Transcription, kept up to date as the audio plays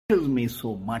touches me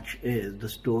so much is the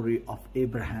story of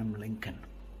Abraham Lincoln.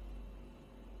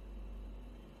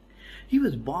 He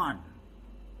was born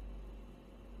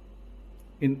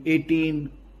in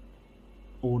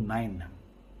 1809.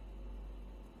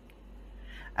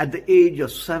 At the age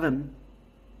of 7,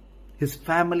 his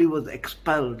family was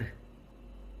expelled,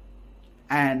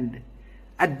 and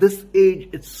at this age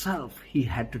itself, he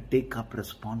had to take up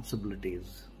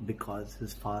responsibilities because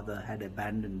his father had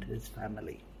abandoned his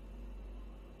family,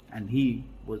 and he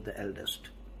was the eldest.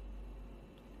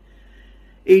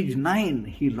 Age 9,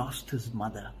 he lost his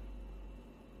mother.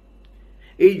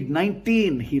 Age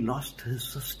 19, he lost his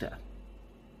sister.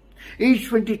 Age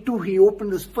 22, he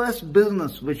opened his first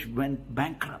business which went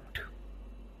bankrupt.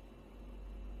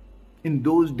 In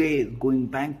those days, going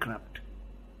bankrupt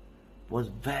was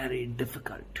very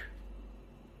difficult.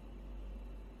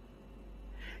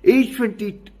 Age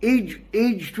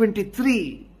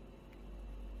 23,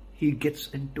 he gets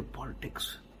into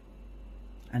politics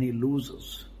and he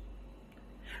loses.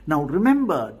 Now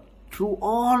remember, through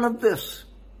all of this,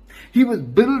 he was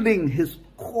building his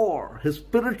core, his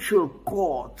spiritual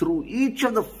core. Through each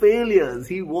of the failures,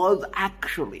 he was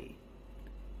actually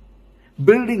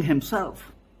building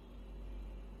himself.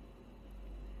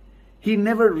 He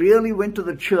never really went to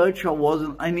the church or was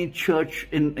in any church,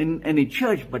 any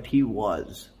church, but he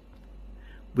was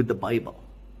with the Bible,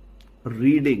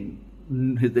 reading.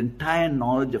 His entire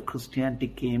knowledge of Christianity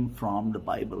came from the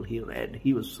Bible he read.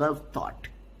 He was self-taught.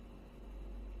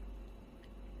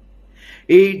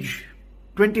 Age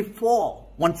 24,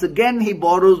 once again he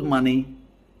borrows money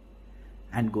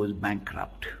and goes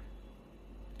bankrupt.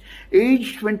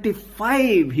 Age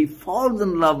 25, he falls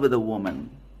in love with a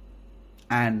woman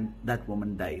and that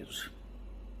woman dies.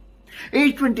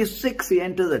 Age 26, he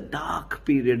enters a dark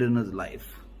period in his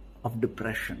life of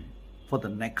depression for the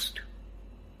next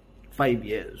 5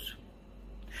 years.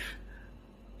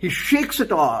 He shakes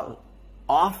it all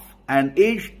off, and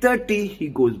age 30, he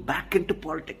goes back into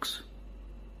politics.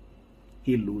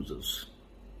 He loses.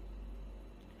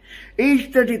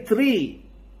 Age 33,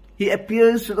 he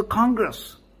appears to the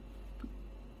Congress,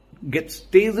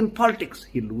 stays in politics.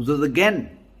 He loses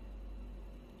again.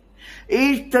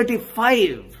 Age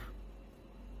 35,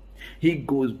 he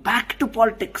goes back to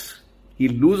politics. He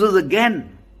loses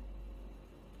again.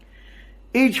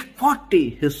 Age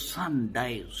 40, his son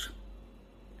dies.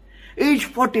 Age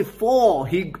 44,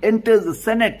 he enters the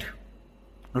Senate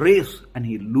race and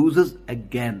he loses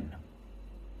again.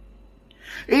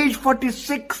 Age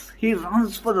 46, he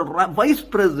runs for the vice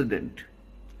president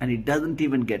and he doesn't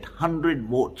even get 100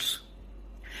 votes.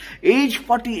 Age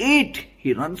 48,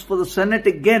 he runs for the Senate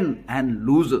again and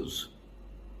loses.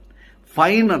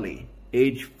 Finally,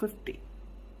 age 50,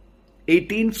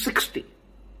 1860,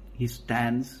 he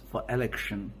stands for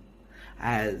election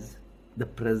as the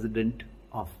President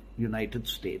of United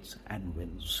States and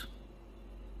wins.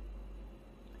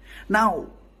 Now,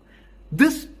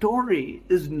 this story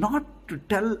is not to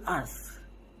tell us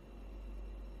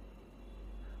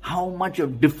how much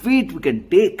of defeat we can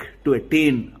take to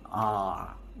attain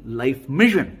our life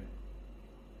mission.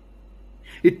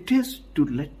 It is to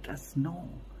let us know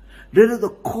there is a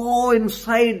core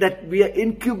inside that we are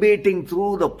incubating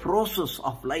through the process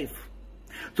of life.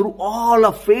 Through all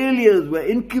our failures, we are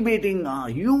incubating a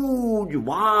huge,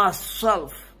 vast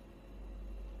self.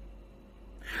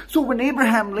 So when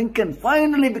Abraham Lincoln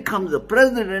finally becomes the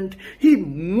president, he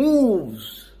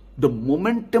moves the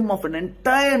momentum of an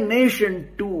entire nation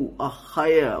to a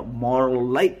higher moral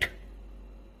light.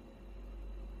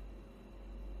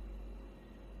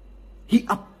 He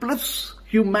uplifts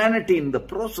humanity in the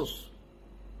process,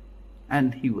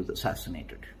 and he was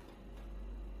assassinated.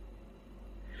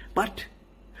 But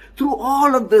through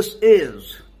all of this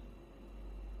is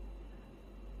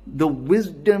the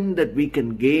wisdom that we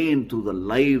can gain through the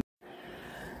life.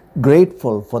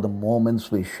 Grateful for the moments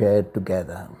we shared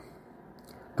together.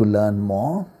 To learn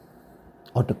more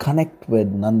or to connect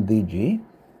with Nandiji,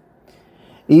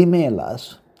 email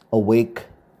us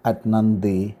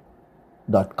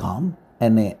awake@nandhi.com,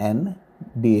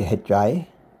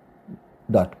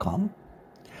 NANDHI.com,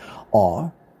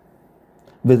 or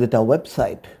visit our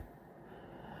website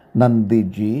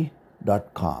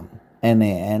nandhiji.com,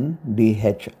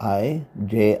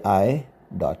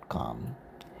 NANDHIJI.com.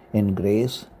 In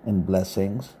grace and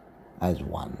blessings as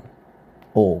one.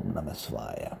 Om Namah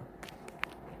Shivaya.